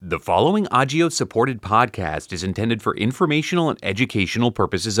The following Agios-supported podcast is intended for informational and educational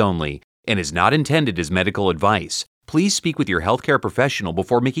purposes only and is not intended as medical advice. Please speak with your healthcare professional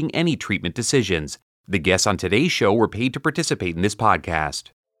before making any treatment decisions. The guests on today's show were paid to participate in this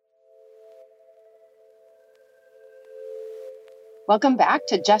podcast. Welcome back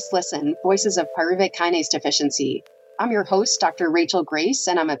to Just Listen, Voices of Pyruvate Kinase Deficiency. I'm your host, Dr. Rachel Grace,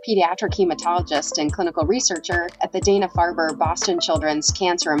 and I'm a pediatric hematologist and clinical researcher at the Dana-Farber Boston Children's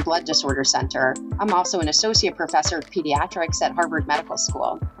Cancer and Blood Disorder Center. I'm also an associate professor of pediatrics at Harvard Medical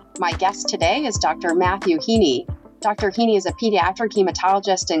School. My guest today is Dr. Matthew Heaney. Dr. Heaney is a pediatric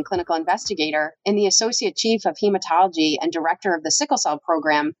hematologist and clinical investigator and the Associate Chief of Hematology and Director of the Sickle Cell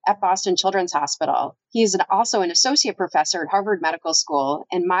Program at Boston Children's Hospital. He is also an associate professor at Harvard Medical School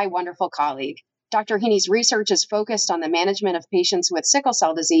and my wonderful colleague. Dr. Heaney's research is focused on the management of patients with sickle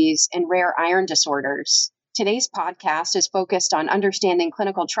cell disease and rare iron disorders. Today's podcast is focused on understanding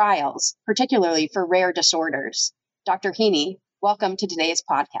clinical trials, particularly for rare disorders. Dr. Heaney, welcome to today's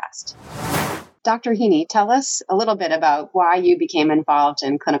podcast. Dr. Heaney, tell us a little bit about why you became involved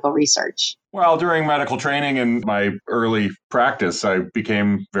in clinical research. Well, during medical training and my early practice, I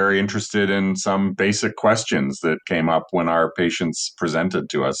became very interested in some basic questions that came up when our patients presented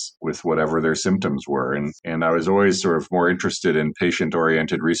to us with whatever their symptoms were. And I was always sort of more interested in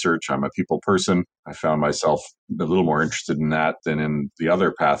patient-oriented research. I'm a people person. I found myself a little more interested in that than in the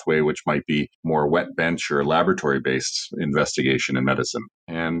other pathway, which might be more wet bench or laboratory-based investigation in medicine.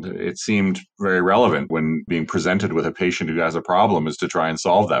 And it seemed very relevant when being presented with a patient who has a problem is to try and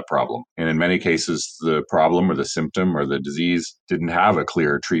solve that problem. And in many cases, the problem or the symptom or the disease didn't have a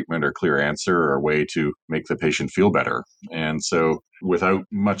clear treatment or clear answer or a way to make the patient feel better. And so without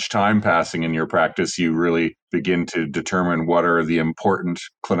much time passing in your practice, you really begin to determine what are the important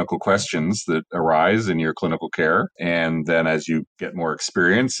clinical questions that arise in your clinical care. And then as you get more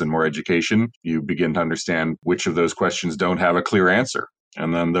experience and more education, you begin to understand which of those questions don't have a clear answer.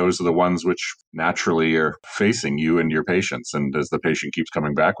 And then those are the ones which naturally are facing you and your patients. And as the patient keeps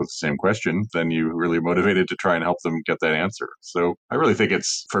coming back with the same question, then you're really motivated to try and help them get that answer. So I really think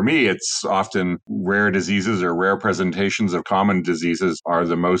for me, it's often rare diseases or rare presentations of common diseases are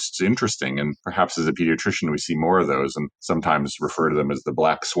the most interesting. And perhaps as a pediatrician, we see more of those and sometimes refer to them as the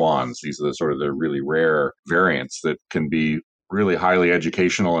black swans. These are the sort of the really rare variants that can be really highly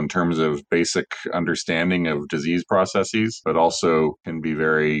educational in terms of basic understanding of disease processes, but also can be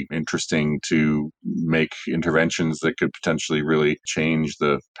very interesting to make interventions that could potentially really change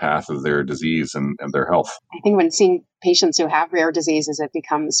the path of their disease and their health. I think when seeing patients who have rare diseases, it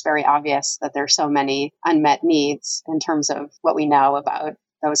becomes very obvious that there's so many unmet needs in terms of what we know about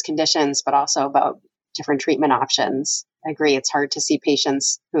those conditions, but also about different treatment options. I agree, it's hard to see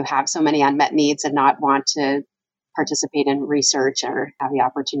patients who have so many unmet needs and not want to participate in research or have the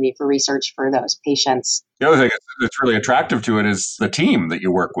opportunity for research for those patients. The other thing that's really attractive to it is the team that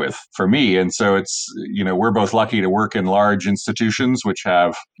you work with for me. And so we're both lucky to work in large institutions which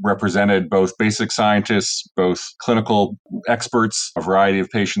have represented both basic scientists, both clinical experts, a variety of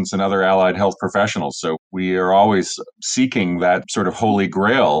patients and other allied health professionals. So we are always seeking that sort of holy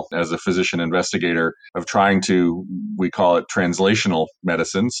grail as a physician investigator of trying to, we call it translational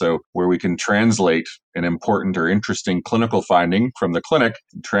medicine. So where we can translate an important or interesting clinical finding from the clinic,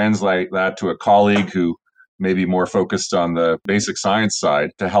 translate that to a colleague who may be more focused on the basic science side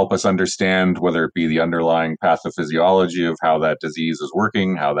to help us understand whether it be the underlying pathophysiology of how that disease is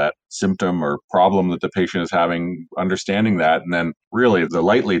working, how that symptom or problem that the patient is having, understanding that. And then really the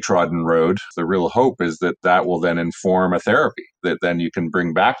lightly trodden road, the real hope is that that will then inform a therapy that then you can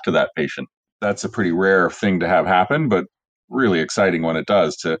bring back to that patient. That's a pretty rare thing to have happen, but really exciting when it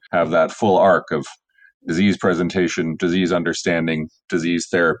does, to have that full arc of disease presentation, disease understanding, disease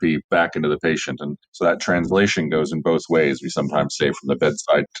therapy back into the patient. And so that translation goes in both ways. We sometimes say from the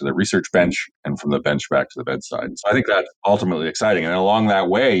bedside to the research bench and from the bench back to the bedside. So I think that's ultimately exciting. And along that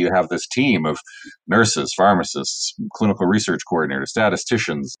way, you have this team of nurses, pharmacists, clinical research coordinators,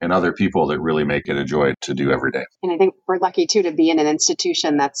 statisticians, and other people that really make it a joy to do every day. And I think we're lucky too to be in an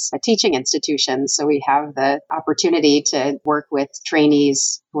institution that's a teaching institution. So we have the opportunity to work with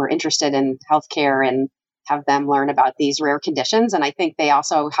trainees who are interested in healthcare and have them learn about these rare conditions. And I think they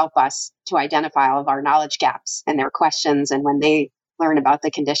also help us to identify all of our knowledge gaps and their questions. And when they learn about the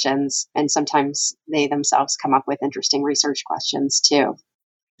conditions, and sometimes they themselves come up with interesting research questions too.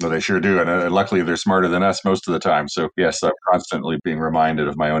 Well, they sure do. And luckily, they're smarter than us most of the time. So yes, I'm constantly being reminded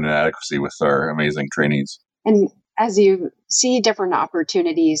of my own inadequacy with our amazing trainees. And As you see different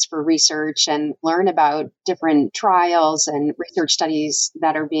opportunities for research and learn about different trials and research studies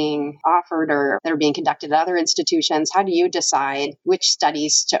that are being offered or that are being conducted at other institutions, how do you decide which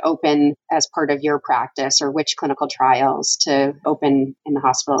studies to open as part of your practice or which clinical trials to open in the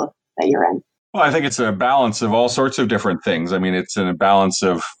hospital that you're in? Well, I think it's a balance of all sorts of different things. I mean, it's a balance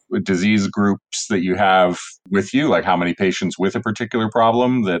of disease groups that you have with you, like how many patients with a particular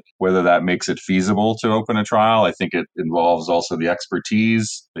problem, that whether that makes it feasible to open a trial. I think it involves also the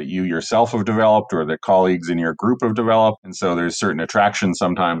expertise that you yourself have developed or that colleagues in your group have developed. And so there's certain attraction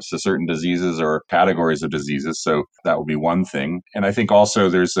sometimes to certain diseases or categories of diseases. So that would be one thing. And I think also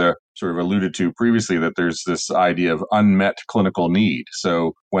there's a sort of alluded to previously that there's this idea of unmet clinical need.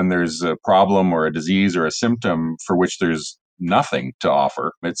 So when there's a problem or a disease or a symptom for which there's nothing to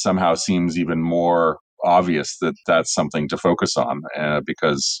offer, it somehow seems even more obvious that that's something to focus on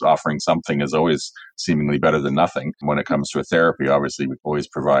because offering something is always seemingly better than nothing. When it comes to a therapy, obviously, we always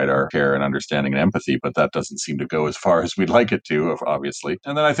provide our care and understanding and empathy, but that doesn't seem to go as far as we'd like it to, obviously.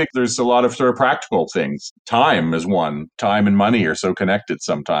 And then I think there's a lot of sort of practical things. Time is one. Time and money are so connected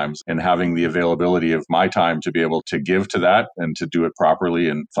sometimes, and having the availability of my time to be able to give to that and to do it properly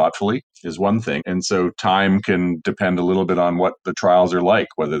and thoughtfully is one thing. And so time can depend a little bit on what the trials are like,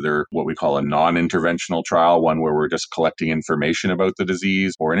 whether they're what we call a non-interventional trial, one where we're just collecting information about the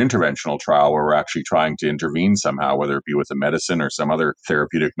disease, or an interventional trial where we're actually trying to intervene somehow, whether it be with a medicine or some other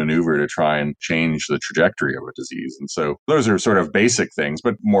therapeutic maneuver to try and change the trajectory of a disease. And so those are sort of basic things.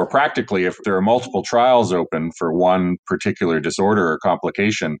 But more practically, if there are multiple trials open for one particular disorder or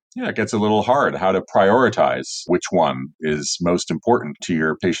complication, it gets a little hard how to prioritize which one is most important to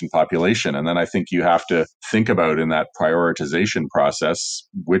your patient population. And then I think you have to think about in that prioritization process,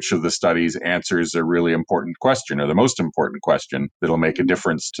 which of the studies answers a really important question or the most important question that'll make a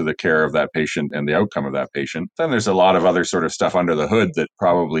difference to the care of that patient and the outcome of that patient. Then there's a lot of other sort of stuff under the hood that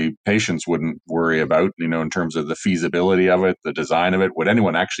probably patients wouldn't worry about, in terms of the feasibility of it, the design of it. Would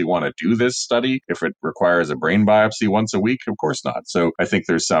anyone actually want to do this study if it requires a brain biopsy once a week? Of course not. So I think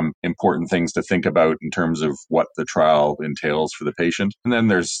there's some important things to think about in terms of what the trial entails for the patient. And then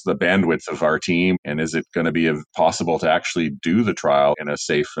there's the bandwidth of our team. And is it going to be possible to actually do the trial in a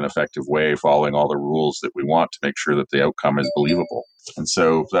safe and effective way, following all the rules that we want to make sure that the outcome is believable? And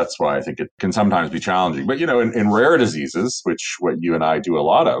so that's why I think it can sometimes be challenging. But, in rare diseases, which what you and I do a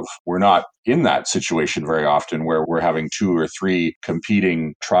lot of, we're not in that situation very often where we're having 2 or 3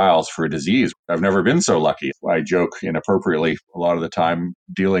 competing trials for a disease. I've never been so lucky. I joke inappropriately a lot of the time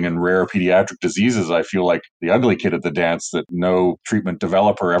dealing in rare pediatric diseases. I feel like the ugly kid at the dance that no treatment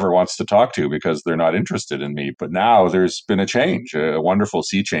developer ever wants to talk to because they're not interested in me. But now there's been a change, a wonderful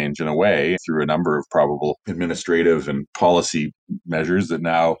sea change in a way, through a number of probable administrative and policy measures, that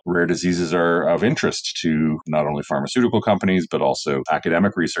now rare diseases are of interest to not only pharmaceutical companies, but also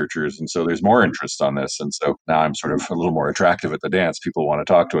academic researchers. And so there's more interest on this. And so now I'm sort of a little more attractive at the dance. People want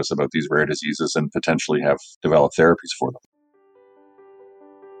to talk to us about these rare diseases and potentially have developed therapies for them.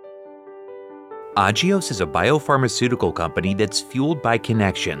 Agios is a biopharmaceutical company that's fueled by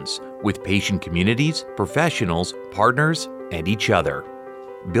connections with patient communities, professionals, partners, and each other.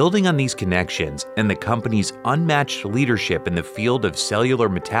 Building on these connections and the company's unmatched leadership in the field of cellular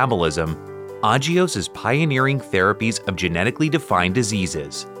metabolism, Agios is pioneering therapies of genetically defined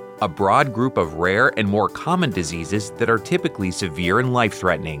diseases, a broad group of rare and more common diseases that are typically severe and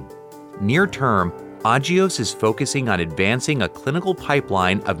life-threatening. Near term, Agios is focusing on advancing a clinical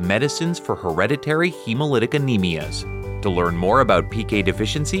pipeline of medicines for hereditary hemolytic anemias. To learn more about PK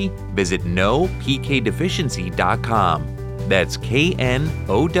deficiency, visit knowpkdeficiency.com. That's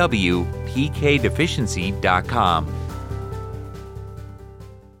knowpkdeficiency.com.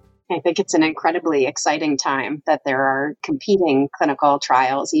 I think it's an incredibly exciting time that there are competing clinical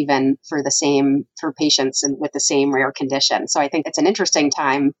trials, even for patients with the same rare condition. So I think it's an interesting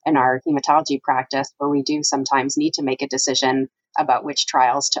time in our hematology practice where we do sometimes need to make a decision about which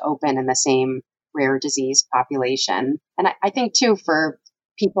trials to open in the same rare disease population. And I think too, for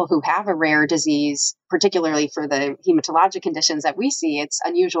people who have a rare disease, particularly for the hematologic conditions that we see, it's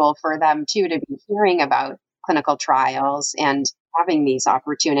unusual for them too to be hearing about clinical trials and having these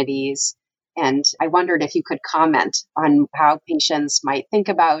opportunities. And I wondered if you could comment on how patients might think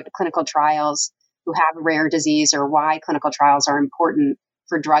about clinical trials who have a rare disease, or why clinical trials are important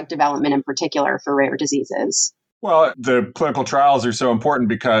for drug development in particular for rare diseases. Well, the clinical trials are so important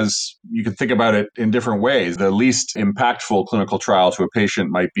because you can think about it in different ways. The least impactful clinical trial to a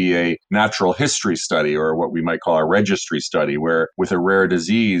patient might be a natural history study, or what we might call a registry study, where with a rare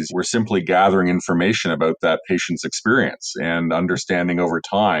disease, we're simply gathering information about that patient's experience and understanding over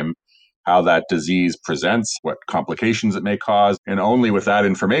time how that disease presents, what complications it may cause. And only with that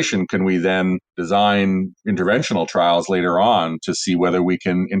information can we then design interventional trials later on to see whether we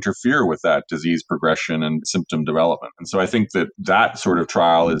can interfere with that disease progression and symptom development. And so I think that that sort of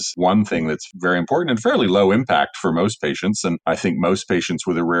trial is one thing that's very important and fairly low impact for most patients. And I think most patients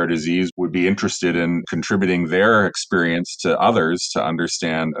with a rare disease would be interested in contributing their experience to others to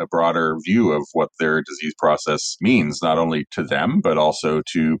understand a broader view of what their disease process means, not only to them, but also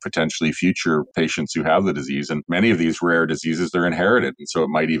to potentially future patients who have the disease. And many of these rare diseases, they're inherited. And so it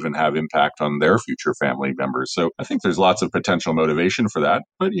might even have impact on their future family members. So I think there's lots of potential motivation for that.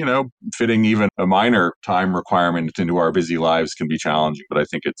 But, fitting even a minor time requirement into our busy lives can be challenging, but I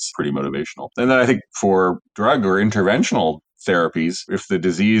think it's pretty motivational. And then I think for drug or interventional therapies, if the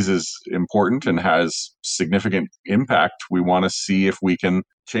disease is important and has significant impact, we want to see if we can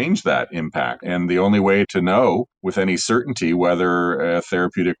change that impact. And the only way to know with any certainty whether a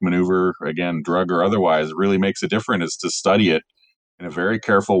therapeutic maneuver, again, drug or otherwise, really makes a difference is to study it in a very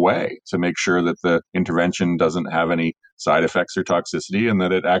careful way to make sure that the intervention doesn't have any side effects or toxicity and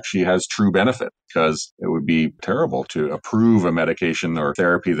that it actually has true benefit, because it would be terrible to approve a medication or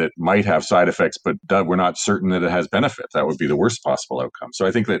therapy that might have side effects, but we're not certain that it has benefit. That would be the worst possible outcome. So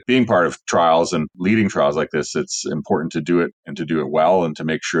I think that being part of trials and leading trials like this, it's important to do it and to do it well and to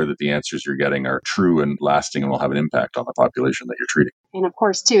make sure that the answers you're getting are true and lasting and will have an impact on the population that you're treating. And of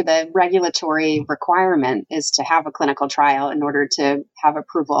course, too, the regulatory requirement is to have a clinical trial in order to have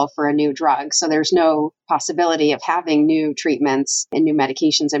approval for a new drug. So there's no possibility of having new treatments and new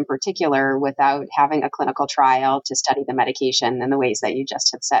medications in particular without having a clinical trial to study the medication in the ways that you just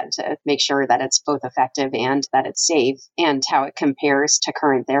had said, to make sure that it's both effective and that it's safe and how it compares to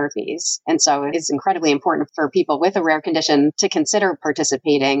current therapies. And so it's incredibly important for people with a rare condition to consider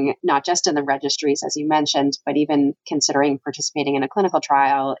participating, not just in the registries, as you mentioned, but even considering participating in a clinical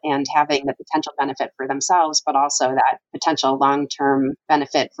trial and having the potential benefit for themselves, but also that potential long-term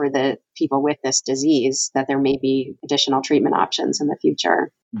benefit for the people with this disease, that there may be additional treatment options in the future.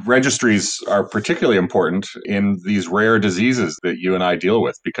 Registries are particularly important in these rare diseases that you and I deal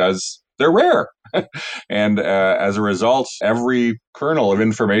with because they're rare. And as a result, every kernel of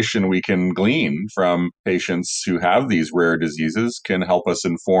information we can glean from patients who have these rare diseases can help us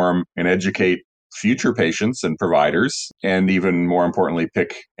inform and educate future patients and providers, and even more importantly,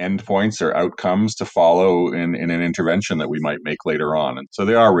 pick endpoints or outcomes to follow in an intervention that we might make later on. And so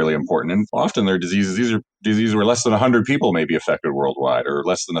they are really important. And often they're diseases, these are diseases where less than 100 people may be affected worldwide, or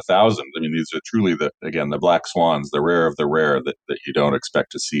less than 1,000. I mean, these are truly the black swans, the rare of the rare that you don't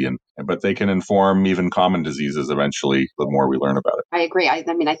expect to see. But they can inform even common diseases eventually the more we learn about it. I agree. I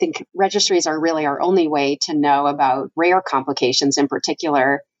think registries are really our only way to know about rare complications in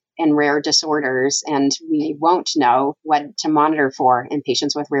particular and rare disorders. And we won't know what to monitor for in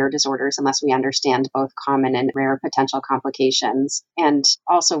patients with rare disorders unless we understand both common and rare potential complications. And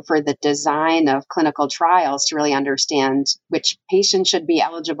also for the design of clinical trials to really understand which patients should be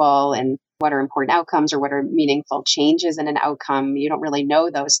eligible and what are important outcomes or what are meaningful changes in an outcome. You don't really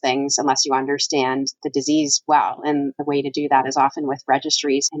know those things unless you understand the disease well. And the way to do that is often with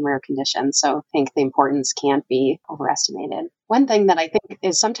registries in rare conditions. So I think the importance can't be overestimated. One thing that I think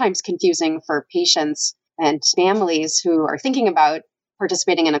is sometimes confusing for patients and families who are thinking about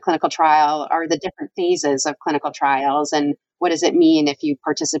participating in a clinical trial are the different phases of clinical trials. And what does it mean if you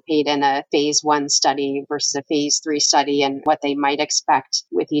participate in a phase 1 study versus a phase 3 study, and what they might expect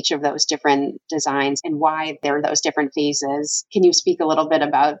with each of those different designs and why there are those different phases? Can you speak a little bit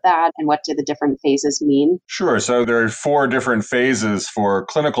about that and what do the different phases mean? Sure. So there are 4 different phases for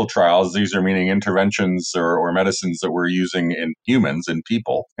clinical trials. These are meaning interventions or medicines that we're using in humans, in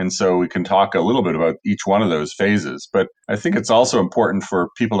people. And so we can talk a little bit about each one of those phases. But I think it's also important for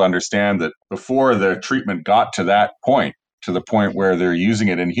people to understand that before the treatment got to that point, to the point where they're using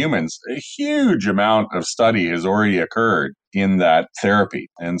it in humans, a huge amount of study has already occurred in that therapy.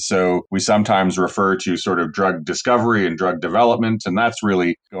 And so we sometimes refer to sort of drug discovery and drug development. And that's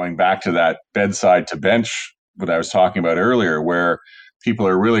really going back to that bedside to bench that I was talking about earlier, where people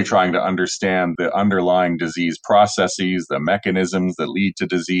are really trying to understand the underlying disease processes, the mechanisms that lead to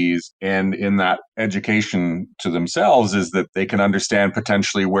disease. And in that education to themselves is that they can understand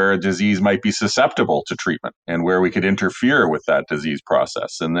potentially where a disease might be susceptible to treatment and where we could interfere with that disease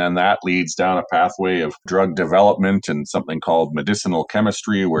process. And then that leads down a pathway of drug development and something called medicinal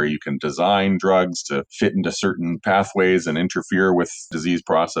chemistry, where you can design drugs to fit into certain pathways and interfere with disease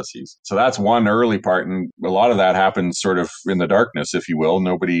processes. So that's one early part. And a lot of that happens sort of in the darkness, if you will.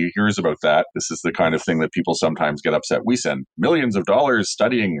 Nobody hears about that. This is the kind of thing that people sometimes get upset. We send millions of dollars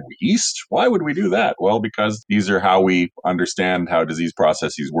studying yeast. Why would we do that? Well, because these are how we understand how disease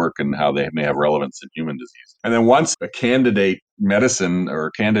processes work and how they may have relevance in human disease. And then once a candidate medicine or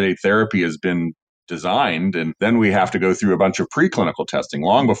candidate therapy has been designed, and then we have to go through a bunch of preclinical testing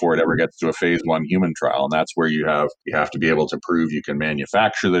long before it ever gets to a phase 1 human trial. And that's where you have to be able to prove you can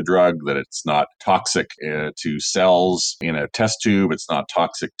manufacture the drug, that it's not toxic to cells in a test tube, it's not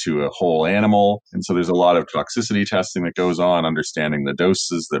toxic to a whole animal. And so there's a lot of toxicity testing that goes on, understanding the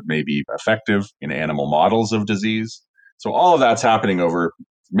doses that may be effective in animal models of disease. So all of that's happening over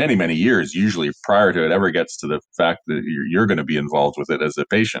many, many years, usually prior to it ever gets to the fact that you're going to be involved with it as a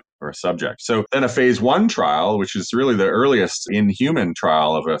patient or a subject. So then a phase 1 trial, which is really the earliest in-human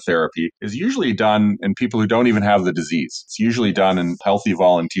trial of a therapy, is usually done in people who don't even have the disease. It's usually done in healthy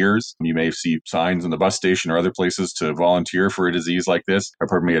volunteers. You may see signs in the bus station or other places to volunteer for a disease like this, or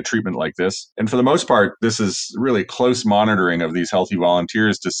pardon me, a treatment like this. And for the most part, this is really close monitoring of these healthy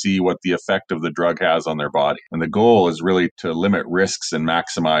volunteers to see what the effect of the drug has on their body. And the goal is really to limit risks and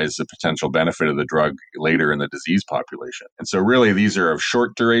maximize the potential benefit of the drug later in the disease population. And so really these are of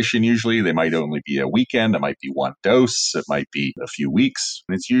short duration usually. They might only be a weekend, it might be one dose, it might be a few weeks.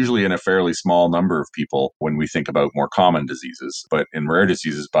 And it's usually in a fairly small number of people when we think about more common diseases. But in rare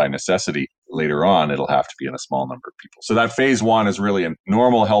diseases, by necessity, later on, it'll have to be in a small number of people. So that phase 1 is really in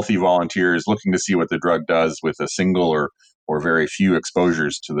normal healthy volunteers looking to see what the drug does with a single or very few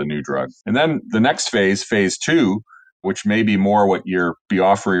exposures to the new drug. And then the next phase, phase 2, which may be more what you're be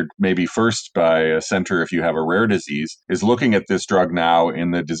offered maybe first by a center if you have a rare disease, is looking at this drug now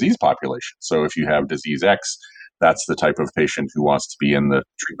in the disease population. So if you have disease X, that's the type of patient who wants to be in the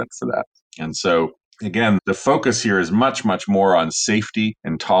treatment for that. And so again, the focus here is much, much more on safety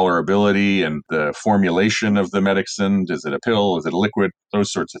and tolerability and the formulation of the medicine. Is it a pill? Is it a liquid?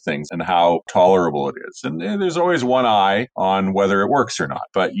 Those sorts of things, and how tolerable it is. And there's always one eye on whether it works or not.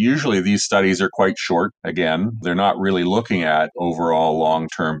 But usually these studies are quite short. Again, they're not really looking at overall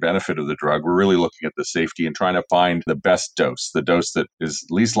long-term benefit of the drug. We're really looking at the safety and trying to find the best dose, the dose that is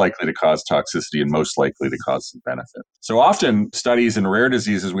least likely to cause toxicity and most likely to cause some benefit. So often studies in rare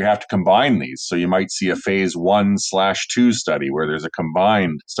diseases, we have to combine these. So you might see a phase 1/2 study where there's a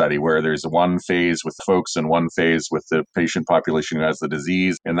combined study where there's one phase with folks and one phase with the patient population who has the disease.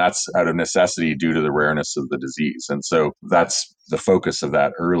 And that's out of necessity due to the rareness of the disease. And so that's the focus of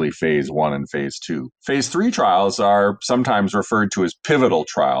that early phase 1 and phase 2. Phase 3 trials are sometimes referred to as pivotal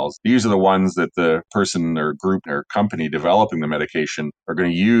trials. These are the ones that the person or group or company developing the medication are going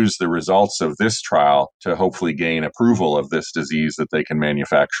to use the results of this trial to hopefully gain approval of this disease that they can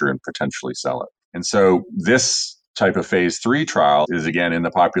manufacture and potentially sell it. And so this type of phase 3 trial is again in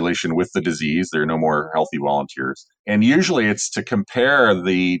the population with the disease. There are no more healthy volunteers. And usually it's to compare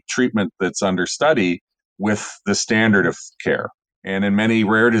the treatment that's under study with the standard of care. And in many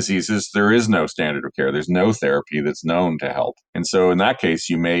rare diseases, there is no standard of care. There's no therapy that's known to help. And so in that case,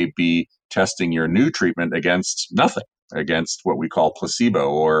 you may be testing your new treatment against nothing, against what we call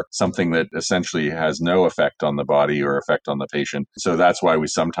placebo, or something that essentially has no effect on the body or effect on the patient. So that's why we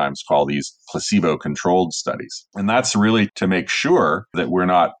sometimes call these placebo-controlled studies. And that's really to make sure that we're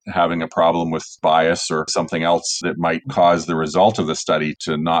not having a problem with bias or something else that might cause the result of the study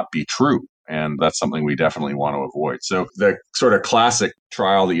to not be true. And that's something we definitely want to avoid. So the sort of classic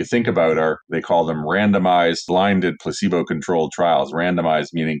trial that you think about they call them randomized, blinded, placebo-controlled trials. Randomized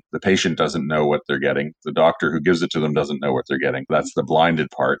meaning the patient doesn't know what they're getting. The doctor who gives it to them doesn't know what they're getting. That's the blinded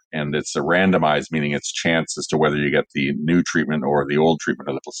part. And it's a randomized, meaning it's chance as to whether you get the new treatment or the old treatment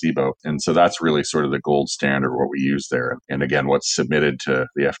or the placebo. And so that's really sort of the gold standard, what we use there. And again, what's submitted to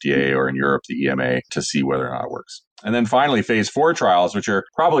the FDA or in Europe, the EMA, to see whether or not it works. And then finally, phase 4 trials, which are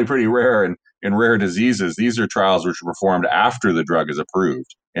probably pretty rare in rare diseases. These are trials which are performed after the drug is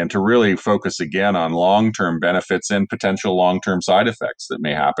approved, and to really focus again on long-term benefits and potential long-term side effects that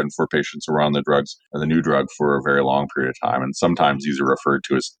may happen for patients who are on the drugs or the new drug for a very long period of time. And sometimes these are referred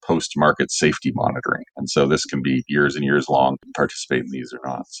to as post-market safety monitoring. And so this can be years and years long to participate in these or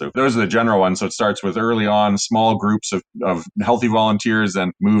not. So those are the general ones. So it starts with early on small groups of healthy volunteers,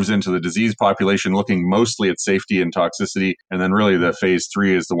 then moves into the disease population, looking mostly at safety and toxicity. And then really the phase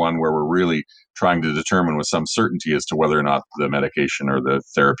 3 is the one where we're really trying to determine with some certainty as to whether or not the medication or the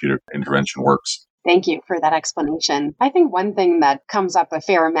therapeutic intervention works. Thank you for that explanation. I think one thing that comes up a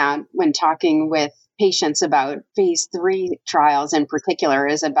fair amount when talking with patients about phase 3 trials in particular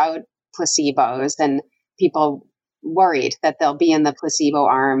is about placebos, and people worried that they'll be in the placebo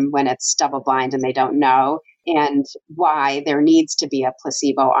arm when it's double blind and they don't know, and why there needs to be a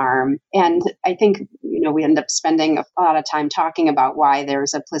placebo arm. And I think we end up spending a lot of time talking about why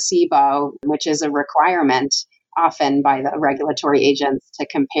there's a placebo, which is a requirement often by the regulatory agents to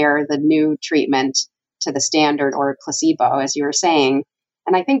compare the new treatment to the standard or placebo, as you were saying.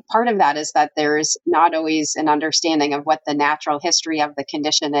 And I think part of that is that there's not always an understanding of what the natural history of the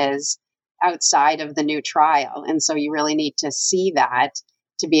condition is outside of the new trial. And so you really need to see that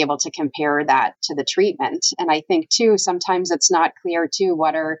to be able to compare that to the treatment. And I think, too, sometimes it's not clear, too,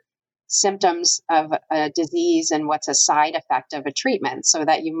 what are symptoms of a disease and what's a side effect of a treatment, so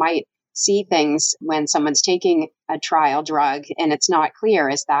that you might see things when someone's taking a trial drug and it's not clear,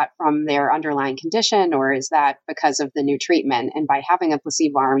 is that from their underlying condition or is that because of the new treatment? And by having a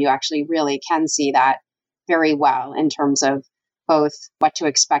placebo arm, you actually really can see that very well in terms of both what to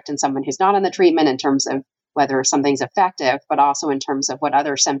expect in someone who's not on the treatment, in terms of whether something's effective, but also in terms of what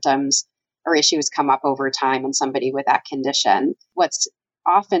other symptoms or issues come up over time in somebody with that condition. What's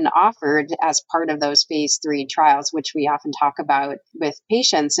often offered as part of those phase 3 trials, which we often talk about with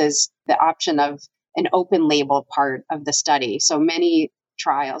patients, is the option of an open label part of the study. So many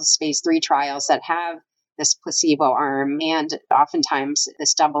trials, phase 3 trials that have this placebo arm, and oftentimes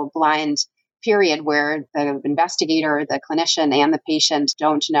this double blind period where the investigator, the clinician, and the patient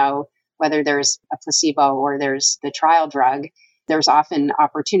don't know whether there's a placebo or there's the trial drug. There's often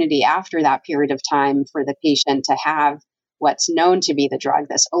opportunity after that period of time for the patient to have what's known to be the drug,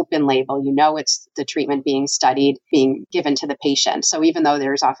 this open label. It's the treatment being studied, being given to the patient. So even though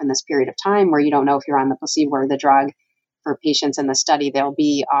there's often this period of time where you don't know if you're on the placebo or the drug, for patients in the study, there'll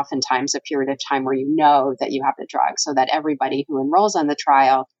be oftentimes a period of time where you know that you have the drug, so that everybody who enrolls on the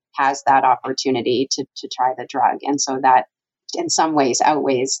trial has that opportunity to try the drug. And so that in some ways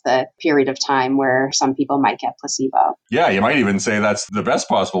outweighs the period of time where some people might get placebo. Yeah, you might even say that's the best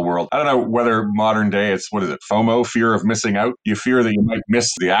possible world. I don't know whether modern day it's, FOMO, fear of missing out. You fear that you might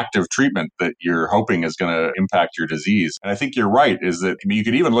miss the active treatment that you're hoping is going to impact your disease. And I think you're right, is that you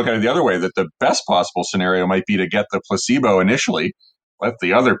could even look at it the other way, that the best possible scenario might be to get the placebo initially, let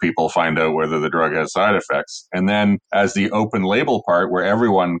the other people find out whether the drug has side effects. And then as the open label part, where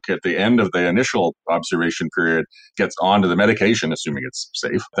everyone at the end of the initial observation period gets onto the medication, assuming it's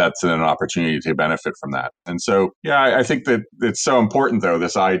safe, that's an opportunity to benefit from that. And so, I think that it's so important, though,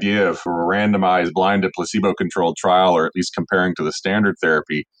 this idea of a randomized, blinded, placebo-controlled trial, or at least comparing to the standard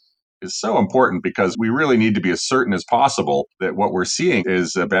therapy, is so important, because we really need to be as certain as possible that what we're seeing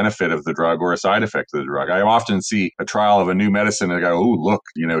is a benefit of the drug or a side effect of the drug. I often see a trial of a new medicine and I go, oh, look,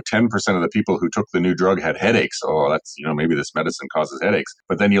 10% of the people who took the new drug had headaches. Oh, that's, maybe this medicine causes headaches.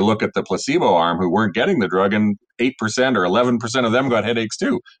 But then you look at the placebo arm who weren't getting the drug, and 8% or 11% of them got headaches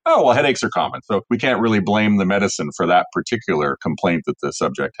too. Oh, well, headaches are common. So we can't really blame the medicine for that particular complaint that the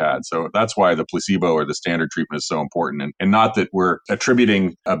subject had. So that's why the placebo or the standard treatment is so important. And not that we're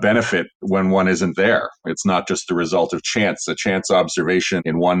attributing a benefit when one isn't there. It's not just the result of chance, a chance observation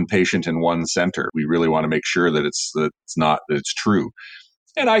in one patient in one center. We really want to make sure that it's true.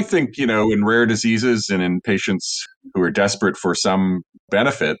 And I think, in rare diseases and in patients who are desperate for some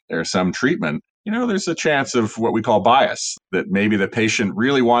benefit or some treatment, there's a chance of what we call bias, that maybe the patient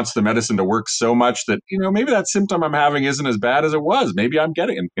really wants the medicine to work so much that, maybe that symptom I'm having isn't as bad as it was. Maybe I'm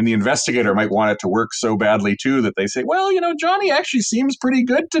getting it. And the investigator might want it to work so badly too that they say, well, Johnny actually seems pretty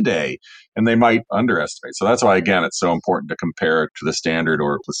good today. And they might underestimate. So that's why, again, it's so important to compare it to the standard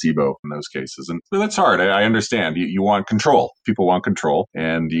or placebo in those cases. And that's hard. I understand. You want control. People want control.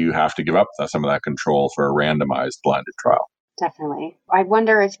 And you have to give up some of that control for a randomized blinded trial. Definitely. I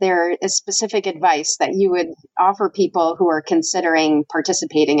wonder if there is specific advice that you would offer people who are considering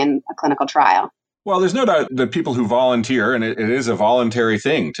participating in a clinical trial. Well, there's no doubt that people who volunteer, and it is a voluntary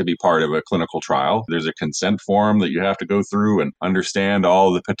thing to be part of a clinical trial. There's a consent form that you have to go through and understand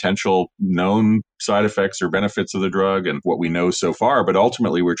all the potential known side effects or benefits of the drug and what we know so far. But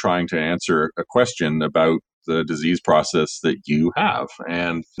ultimately, we're trying to answer a question about the disease process that you have.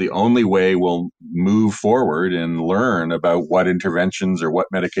 And the only way we'll move forward and learn about what interventions or what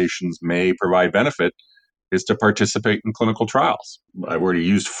medications may provide benefit is to participate in clinical trials. I've already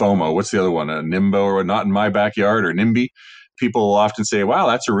used FOMO. What's the other one? A NIMBO, or Not in My Backyard, or NIMBY. People will often say, wow,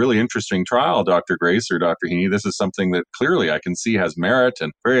 that's a really interesting trial, Dr. Grace or Dr. Heaney. This is something that clearly I can see has merit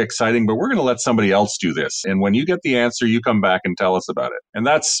and very exciting, but we're going to let somebody else do this. And when you get the answer, you come back and tell us about it. And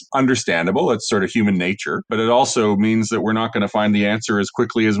that's understandable. It's sort of human nature, but it also means that we're not going to find the answer as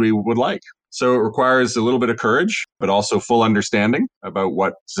quickly as we would like. So it requires a little bit of courage, but also full understanding about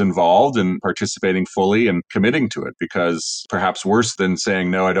what's involved in participating fully and committing to it. Because perhaps worse than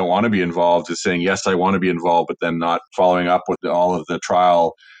saying, no, I don't want to be involved, is saying, yes, I want to be involved, but then not following up with all of the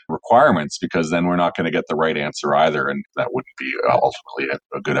trial requirements, because then we're not going to get the right answer either. And that wouldn't be ultimately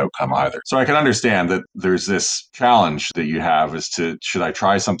a good outcome either. So I can understand that there's this challenge that you have as to, should I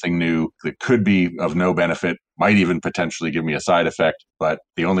try something new that could be of no benefit, might even potentially give me a side effect, but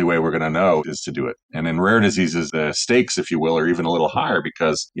the only way we're going to know is to do it. And in rare diseases, the stakes, if you will, are even a little higher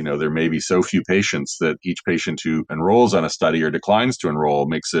because, there may be so few patients that each patient who enrolls on a study or declines to enroll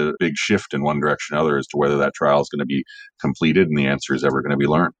makes a big shift in one direction or another as to whether that trial is going to be completed and the answer is ever going to be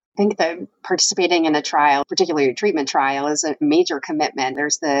learned. I think that participating in a trial, particularly a treatment trial, is a major commitment.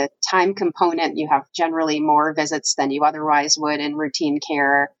 There's the time component. You have generally more visits than you otherwise would in routine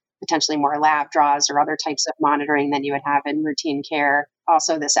care, potentially more lab draws or other types of monitoring than you would have in routine care.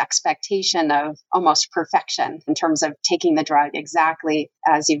 Also, this expectation of almost perfection in terms of taking the drug exactly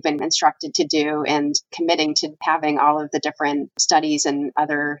as you've been instructed to do and committing to having all of the different studies and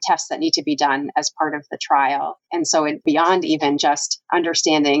other tests that need to be done as part of the trial. And so beyond even just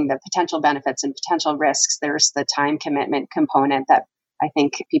understanding the potential benefits and potential risks, there's the time commitment component that I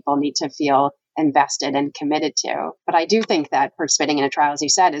think people need to feel invested and committed to. But I do think that participating in a trial, as you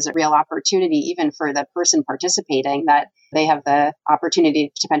said, is a real opportunity, even for the person participating, that they have the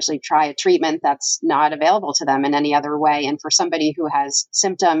opportunity to potentially try a treatment that's not available to them in any other way. And for somebody who has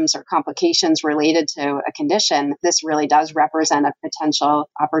symptoms or complications related to a condition, this really does represent a potential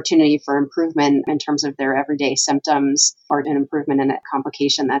opportunity for improvement in terms of their everyday symptoms or an improvement in a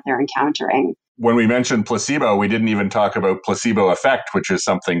complication that they're encountering. When we mentioned placebo, we didn't even talk about placebo effect, which is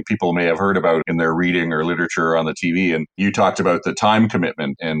something people may have heard about in their reading or literature or on the TV. And you talked about the time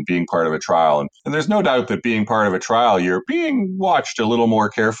commitment and being part of a trial. And there's no doubt that being part of a trial, you're being watched a little more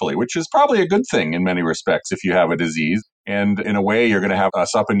carefully, which is probably a good thing in many respects if you have a disease. And in a way, you're going to have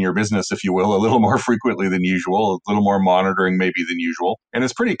us up in your business, if you will, a little more frequently than usual, a little more monitoring maybe than usual. And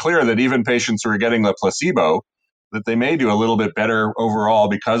it's pretty clear that even patients who are getting the placebo, that they may do a little bit better overall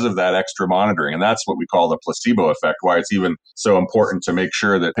because of that extra monitoring. And that's what we call the placebo effect, why it's even so important to make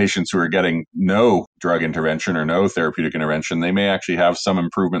sure that patients who are getting no drug intervention or no therapeutic intervention, they may actually have some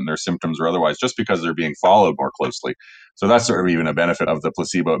improvement in their symptoms or otherwise, just because they're being followed more closely. So that's sort of even a benefit of the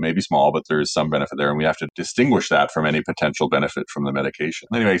placebo. It may be small, but there is some benefit there. And we have to distinguish that from any potential benefit from the medication.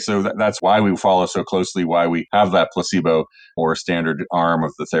 Anyway, so that's why we follow so closely, why we have that placebo or standard arm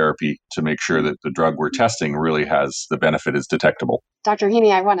of the therapy to make sure that the drug we're testing really has the benefit is detectable. Dr.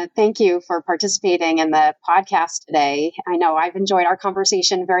 Heeney, I want to thank you for participating in the podcast today. I know I've enjoyed our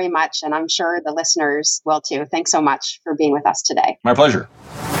conversation very much, and I'm sure the listeners will too. Thanks so much for being with us today. My pleasure.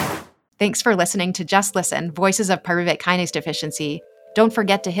 Thanks for listening to Just Listen, Voices of Pyruvate Kinase Deficiency. Don't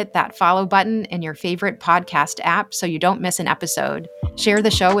forget to hit that follow button in your favorite podcast app so you don't miss an episode. Share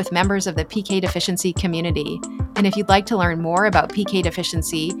the show with members of the PK deficiency community. And if you'd like to learn more about PK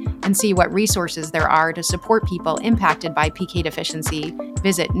deficiency and see what resources there are to support people impacted by PK deficiency,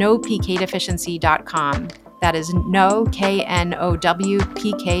 visit knowpkdeficiency.com. That is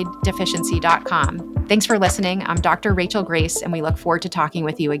knowpkdeficiency.com. Thanks for listening. I'm Dr. Rachel Grace, and we look forward to talking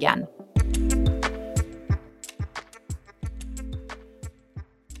with you again.